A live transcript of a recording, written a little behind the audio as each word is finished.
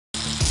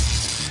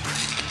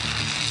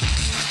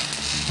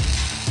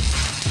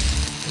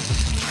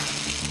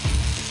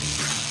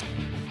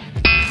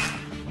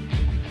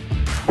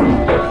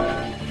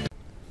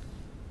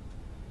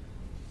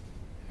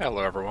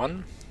Hello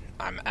everyone,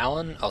 I'm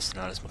Alan, also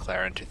known as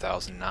McLaren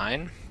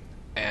 2009,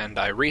 and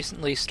I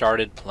recently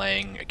started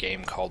playing a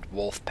game called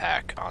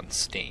Wolfpack on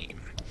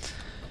Steam.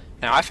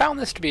 Now I found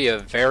this to be a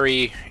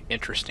very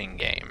interesting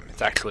game.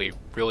 It's actually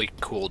really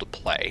cool to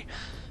play,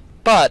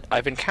 but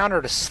I've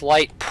encountered a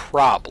slight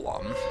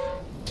problem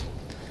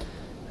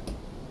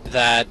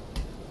that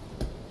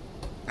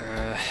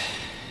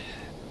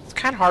it's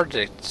kind of hard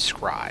to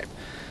describe.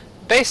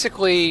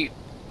 Basically,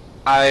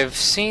 I've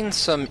seen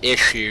some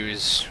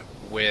issues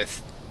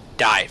with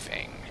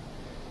diving.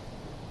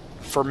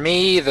 For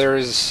me,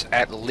 there's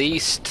at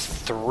least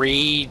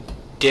 3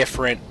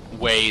 different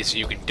ways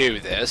you can do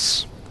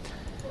this.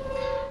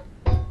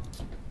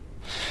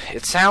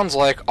 It sounds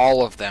like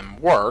all of them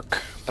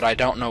work, but I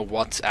don't know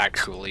what's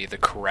actually the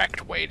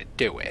correct way to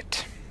do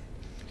it.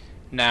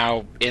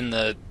 Now, in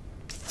the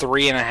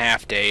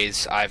 3.5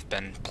 days I've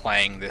been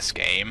playing this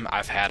game,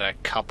 I've had a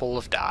couple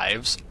of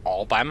dives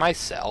all by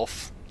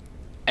myself,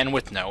 and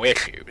with no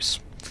issues.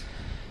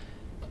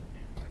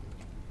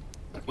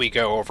 We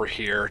go over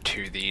here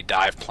to the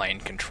dive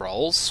plane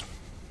controls.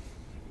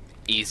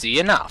 Easy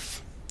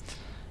enough.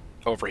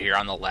 Over here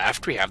on the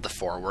left we have the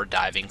forward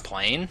diving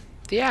plane,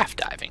 the aft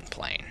diving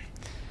plane.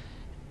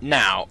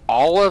 Now,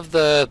 all of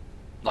the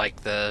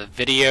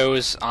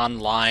videos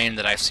online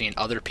that I've seen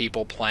other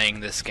people playing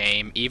this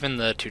game, even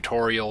the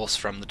tutorials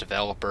from the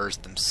developers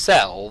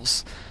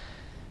themselves,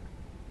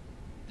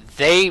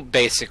 they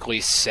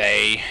basically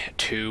say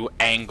to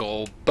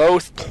angle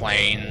both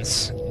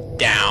planes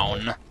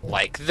down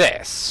like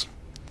this.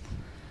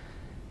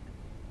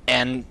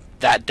 And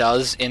that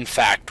does in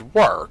fact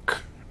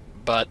work,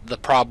 but the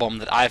problem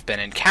that I've been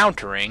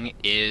encountering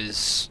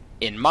is,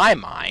 in my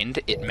mind,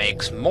 it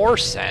makes more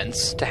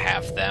sense to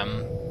have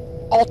them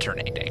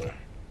alternating.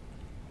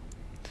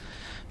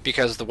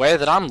 Because the way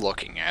that I'm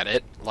looking at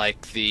it,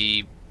 like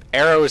the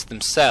arrows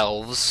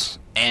themselves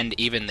and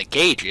even the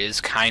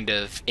gauges kind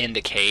of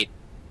indicate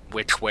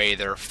which way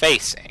they're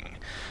facing.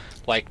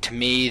 Like, to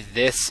me,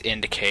 this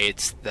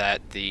indicates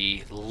that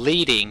the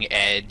leading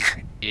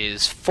edge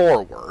is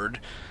forward,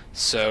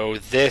 so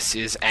this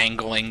is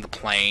angling the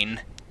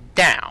plane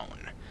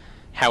down.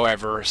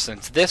 However,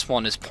 since this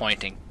one is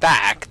pointing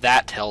back,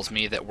 that tells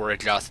me that we're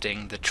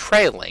adjusting the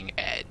trailing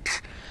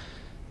edge.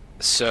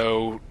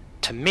 So,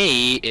 to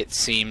me, it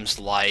seems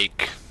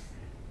like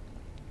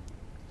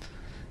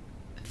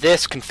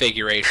this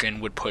configuration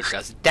would push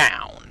us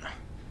down.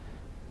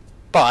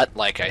 But,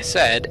 like I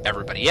said,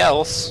 everybody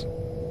else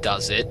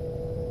does it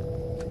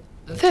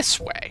this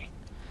way.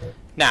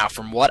 Now,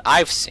 from what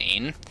I've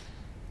seen,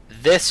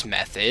 this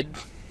method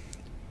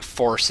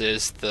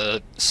forces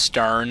the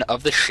stern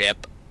of the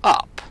ship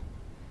up.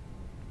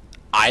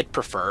 I'd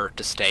prefer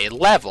to stay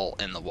level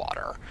in the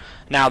water.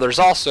 Now, there's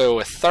also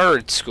a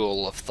third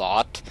school of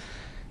thought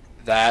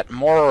that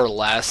more or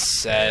less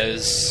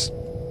says,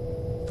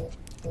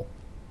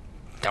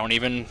 don't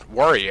even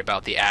worry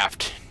about the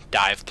aft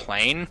dive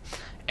plane,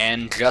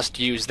 and just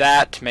use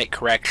that to make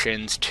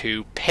corrections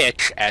to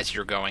pitch as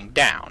you're going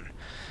down.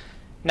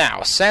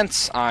 Now,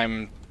 since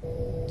I'm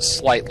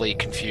slightly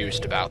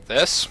confused about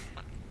this,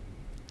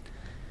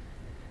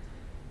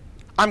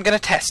 I'm going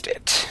to test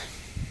it.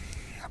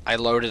 I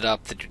loaded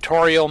up the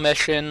tutorial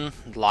mission,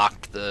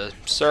 locked the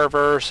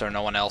server so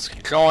no one else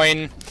can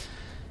join,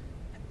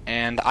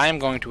 and I'm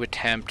going to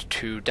attempt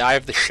to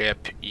dive the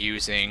ship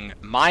using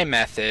my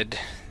method,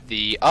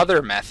 the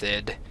other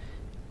method,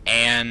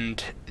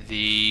 and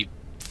the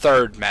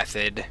third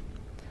method,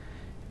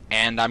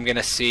 and I'm going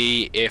to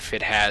see if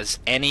it has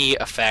any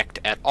effect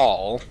at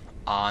all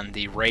on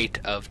the rate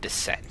of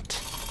descent.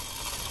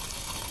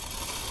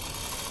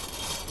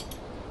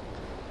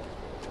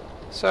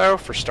 So,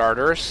 for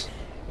starters,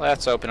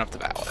 let's open up the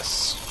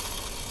ballast.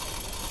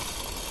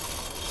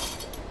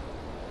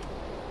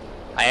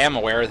 I am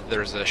aware that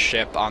there's a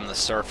ship on the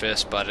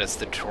surface, but it's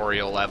the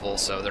tutorial level,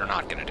 so they're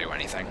not going to do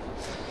anything.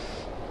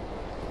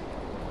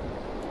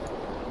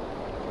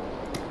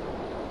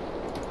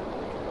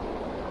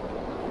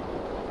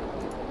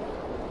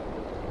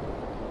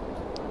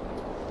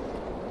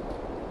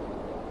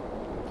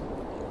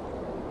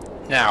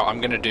 Now,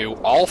 I'm going to do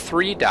all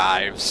 3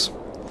 dives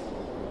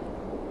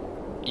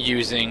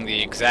using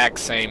the exact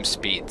same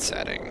speed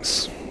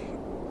settings,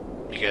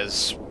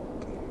 because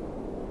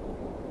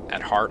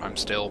at heart I'm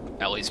still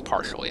at least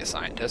partially a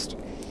scientist.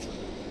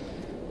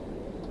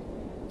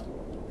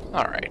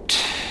 Alright.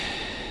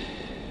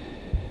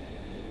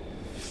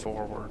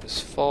 Forward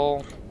is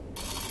full.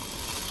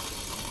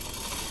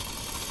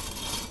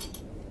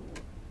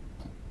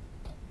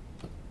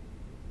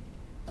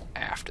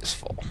 Aft is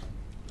full.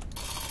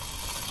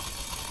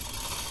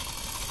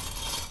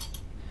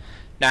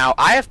 Now,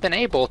 I have been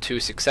able to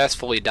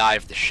successfully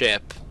dive the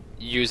ship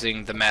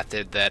using the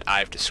method that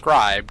I've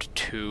described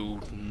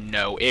to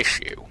no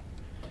issue.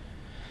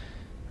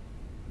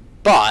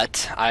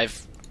 But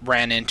I've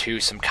ran into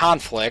some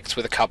conflicts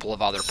with a couple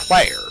of other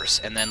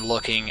players, and then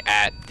looking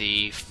at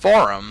the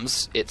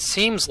forums, it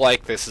seems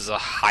like this is a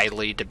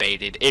highly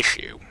debated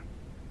issue.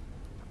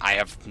 I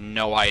have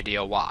no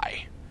idea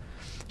why.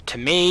 To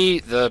me,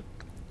 the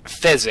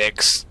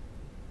physics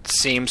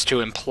seems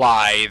to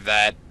imply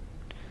that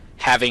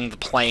having the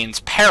planes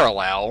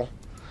parallel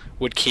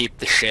would keep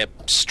the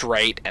ship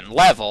straight and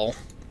level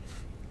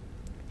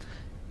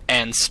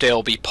and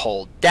still be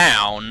pulled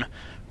down,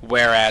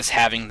 whereas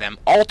having them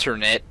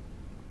alternate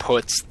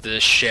puts the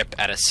ship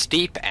at a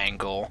steep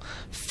angle,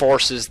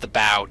 forces the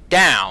bow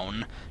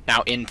down.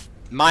 Now, in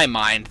my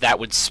mind, that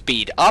would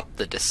speed up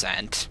the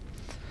descent,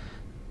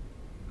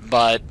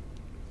 but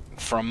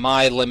from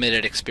my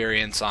limited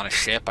experience on a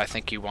ship, I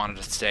think you wanted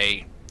to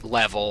stay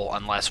level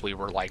unless we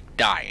were, like,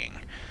 dying.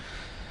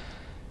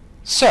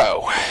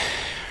 So,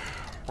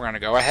 we're going to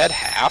go ahead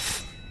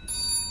half.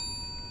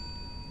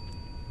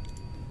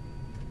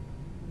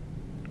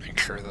 Make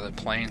sure the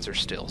planes are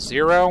still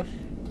 0.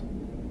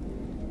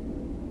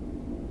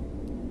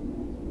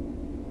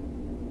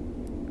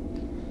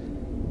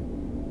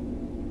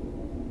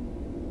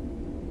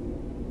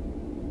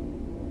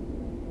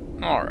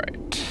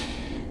 Alright.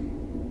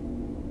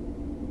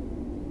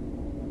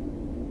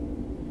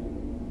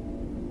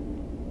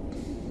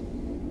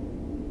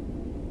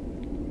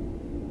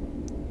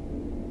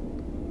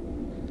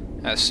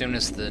 As soon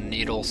as the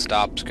needle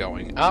stops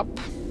going up,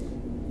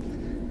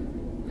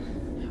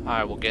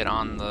 I will get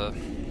on the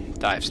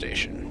dive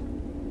station.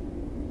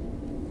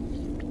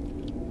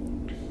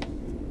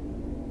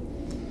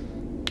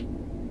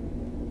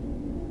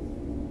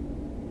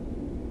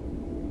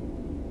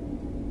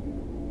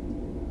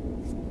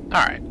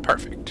 Alright,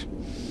 perfect.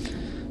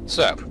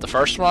 So, the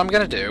first one I'm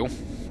going to do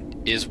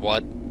is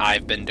what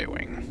I've been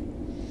doing.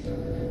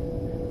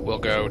 We'll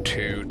go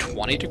to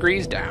 20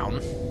 degrees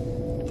down,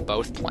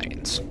 both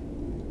planes.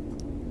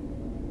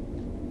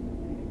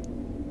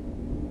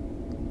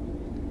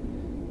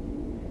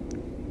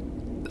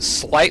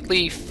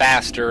 Slightly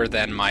faster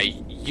than my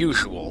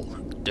usual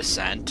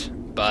descent,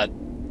 but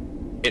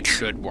it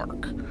should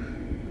work.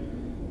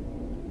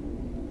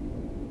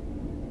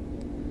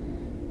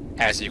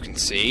 As you can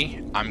see,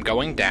 I'm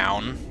going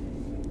down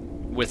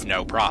with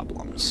no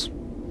problems.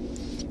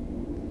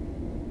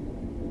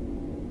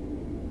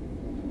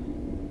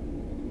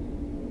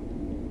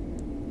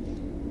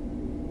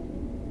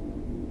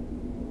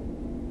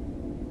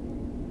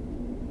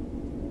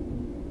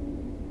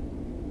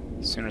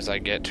 As soon as I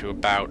get to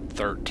about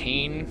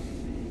 13,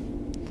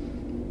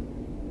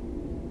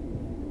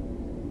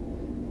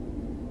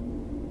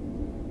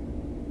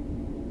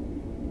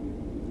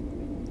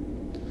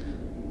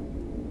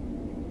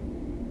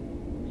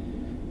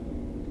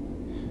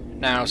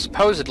 now,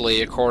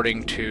 supposedly,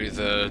 according to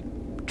the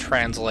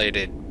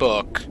translated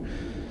book,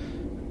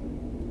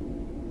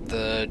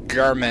 the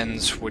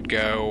Germans would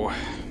go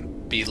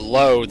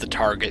below the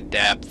target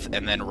depth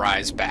and then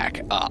rise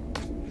back up.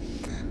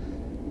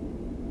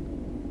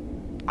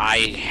 I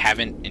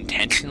haven't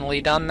intentionally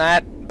done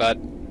that, but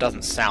it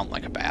doesn't sound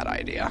like a bad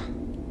idea.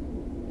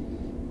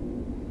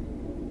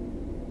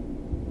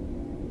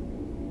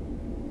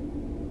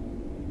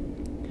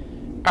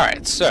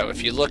 Alright, so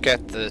if you look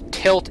at the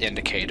tilt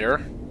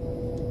indicator,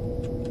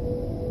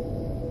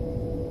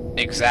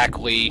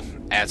 exactly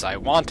as I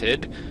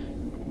wanted,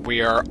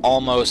 we are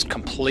almost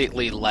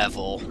completely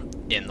level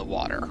in the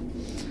water.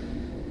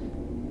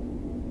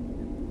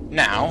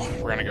 Now,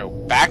 we're going to go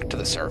back to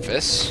the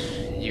surface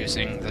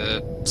using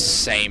the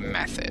same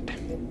method.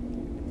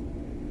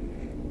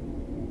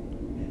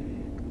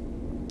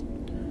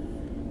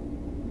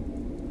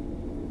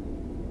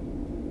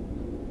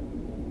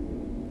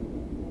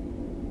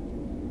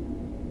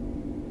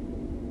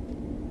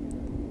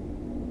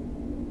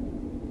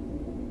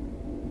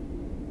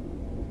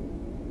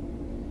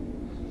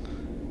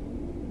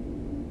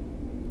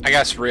 I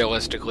guess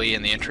realistically,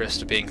 in the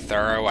interest of being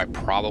thorough, I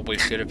probably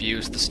should have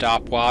used the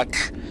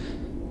stopwatch,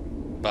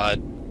 but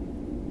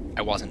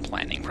I wasn't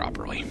planning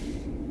properly.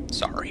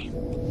 Sorry.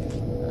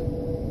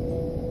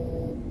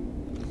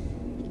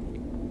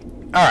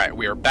 Alright,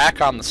 we are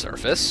back on the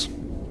surface.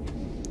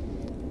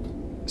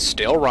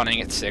 Still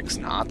running at 6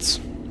 knots.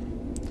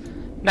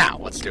 Now,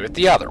 let's do it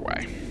the other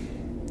way.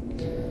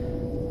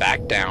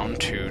 Back down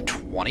to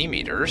 20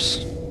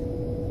 meters.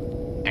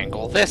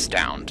 Angle this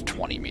down to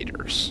 20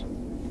 meters.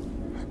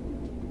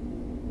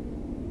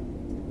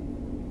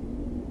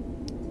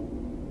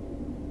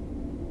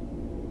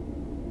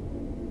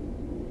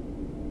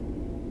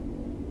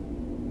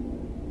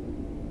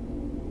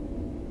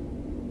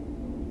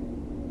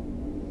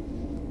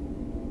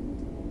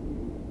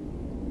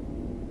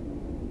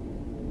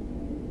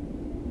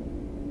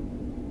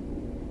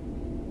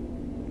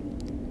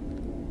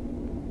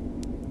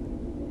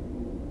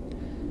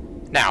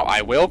 Now,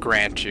 I will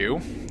grant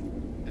you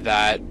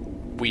that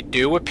we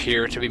do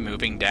appear to be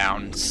moving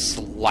down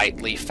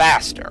slightly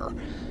faster,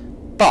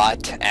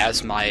 but,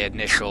 as my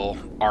initial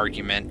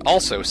argument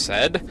also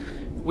said,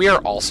 we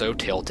are also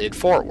tilted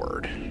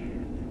forward.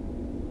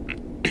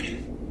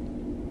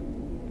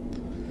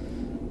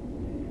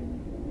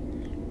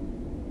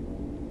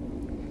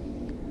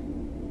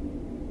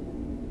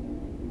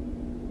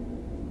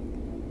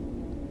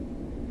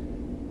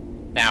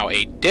 Now,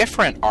 a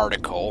different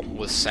article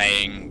was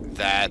saying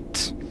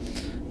that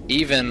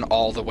even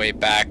all the way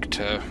back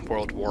to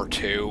World War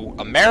II,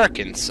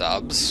 American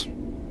subs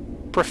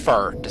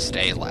prefer to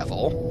stay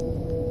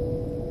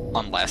level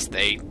unless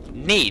they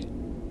need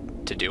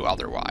to do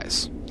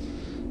otherwise.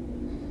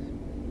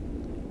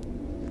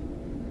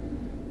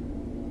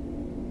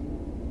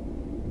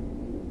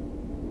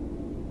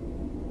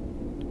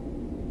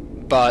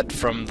 But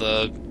from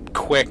the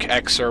quick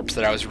excerpts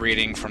that I was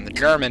reading from the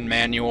German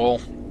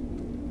manual,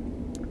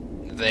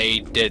 they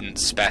didn't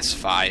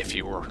specify if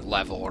you were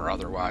level or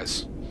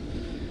otherwise.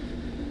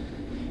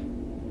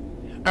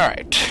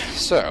 Alright,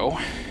 so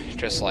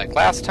just like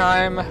last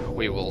time,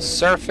 we will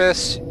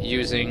surface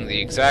using the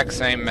exact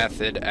same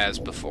method as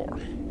before.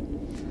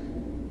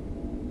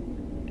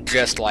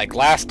 Just like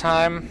last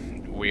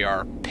time, we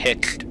are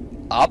pitched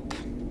up.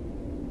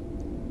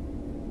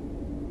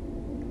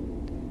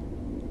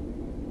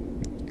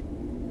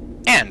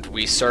 And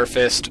we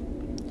surfaced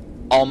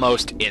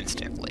almost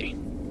instantly.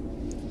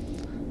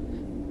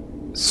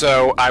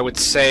 So I would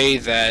say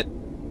that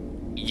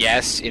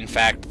yes, in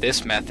fact,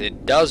 this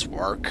method does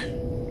work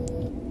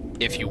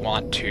if you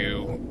want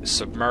to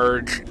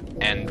submerge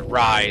and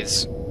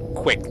rise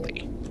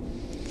quickly.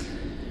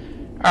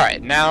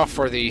 Alright, now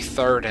for the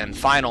third and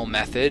final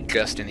method,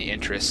 just in the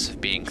interests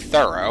of being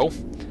thorough,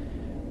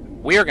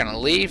 we are going to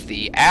leave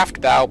the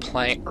aft bow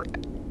plane, or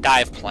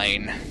dive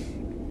plane,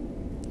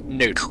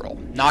 neutral.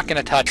 Not going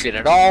to touch it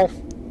at all,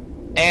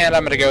 and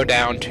I'm going to go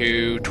down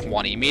to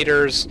 20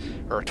 meters,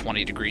 or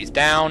 20 degrees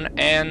down,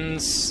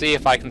 and see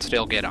if I can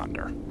still get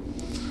under.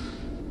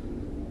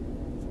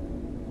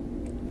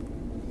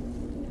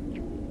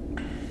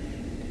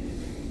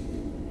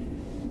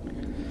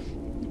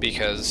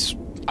 Because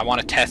I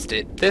want to test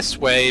it this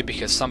way,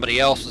 because somebody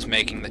else was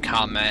making the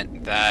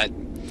comment that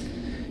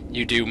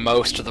you do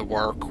most of the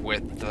work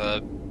with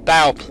the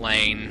bow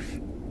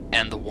plane,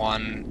 and the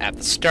one at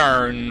the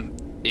stern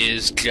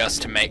is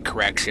just to make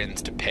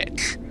corrections to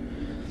pitch.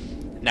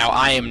 Now,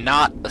 I am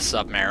not a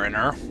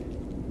submariner.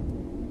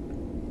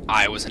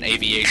 I was an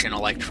aviation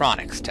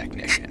electronics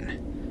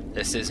technician.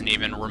 This isn't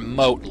even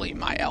remotely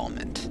my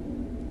element.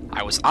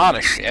 I was on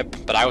a ship,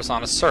 but I was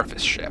on a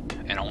surface ship,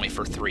 and only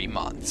for 3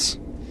 months.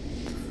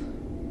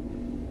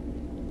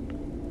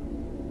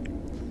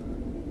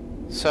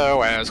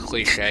 So, as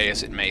cliche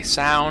as it may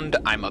sound,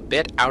 I'm a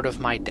bit out of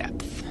my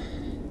depth.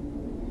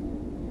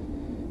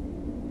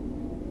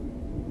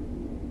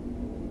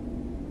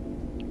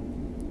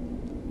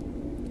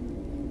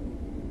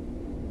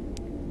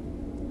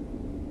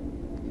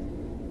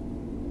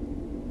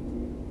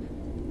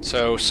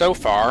 So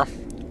far,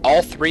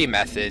 all 3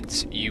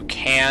 methods you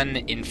can,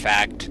 in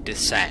fact,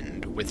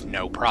 descend with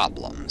no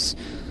problems.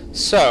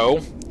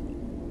 So,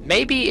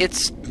 maybe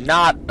it's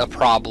not a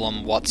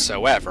problem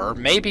whatsoever.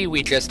 Maybe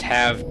we just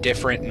have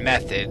different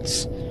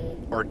methods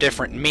or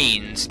different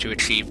means to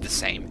achieve the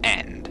same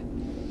end.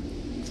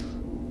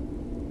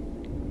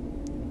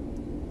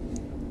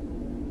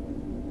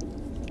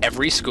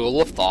 Every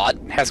school of thought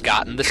has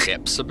gotten the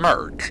ship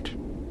submerged.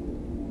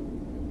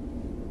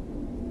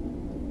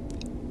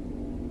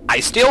 I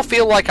still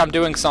feel like I'm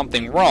doing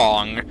something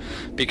wrong,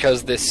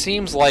 because this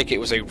seems like it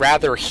was a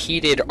rather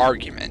heated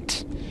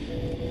argument.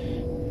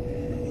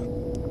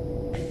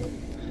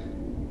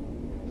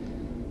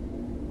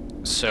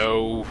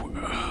 So,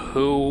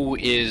 who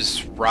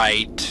is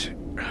right,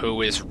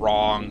 who is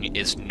wrong,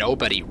 is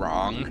nobody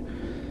wrong?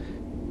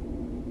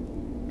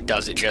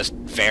 Does it just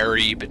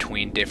vary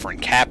between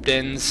different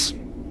captains?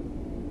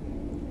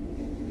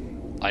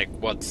 Like,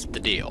 what's the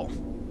deal?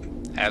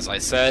 As I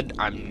said,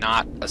 I'm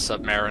not a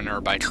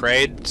submariner by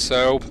trade,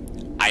 so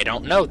I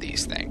don't know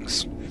these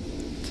things.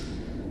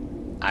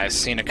 I've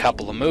seen a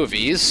couple of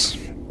movies,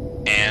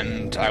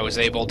 and I was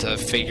able to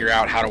figure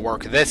out how to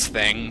work this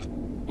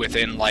thing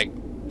within like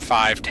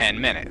 5-10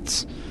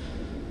 minutes.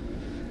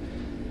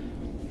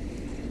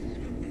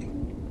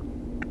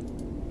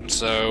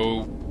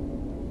 So,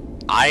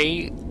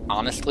 I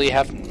honestly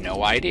have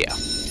no idea.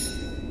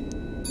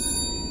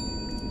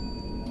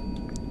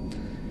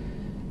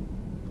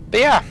 But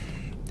yeah,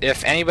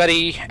 if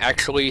anybody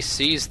actually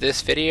sees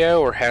this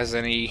video or has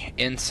any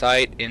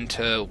insight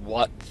into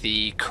what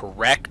the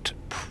correct,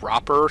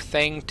 proper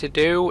thing to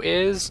do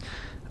is,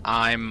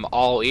 I'm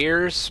all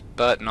ears,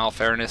 but in all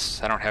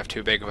fairness, I don't have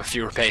too big of a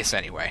viewer base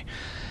anyway.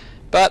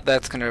 But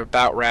that's going to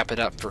about wrap it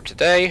up for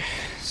today,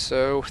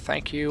 so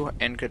thank you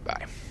and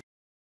goodbye.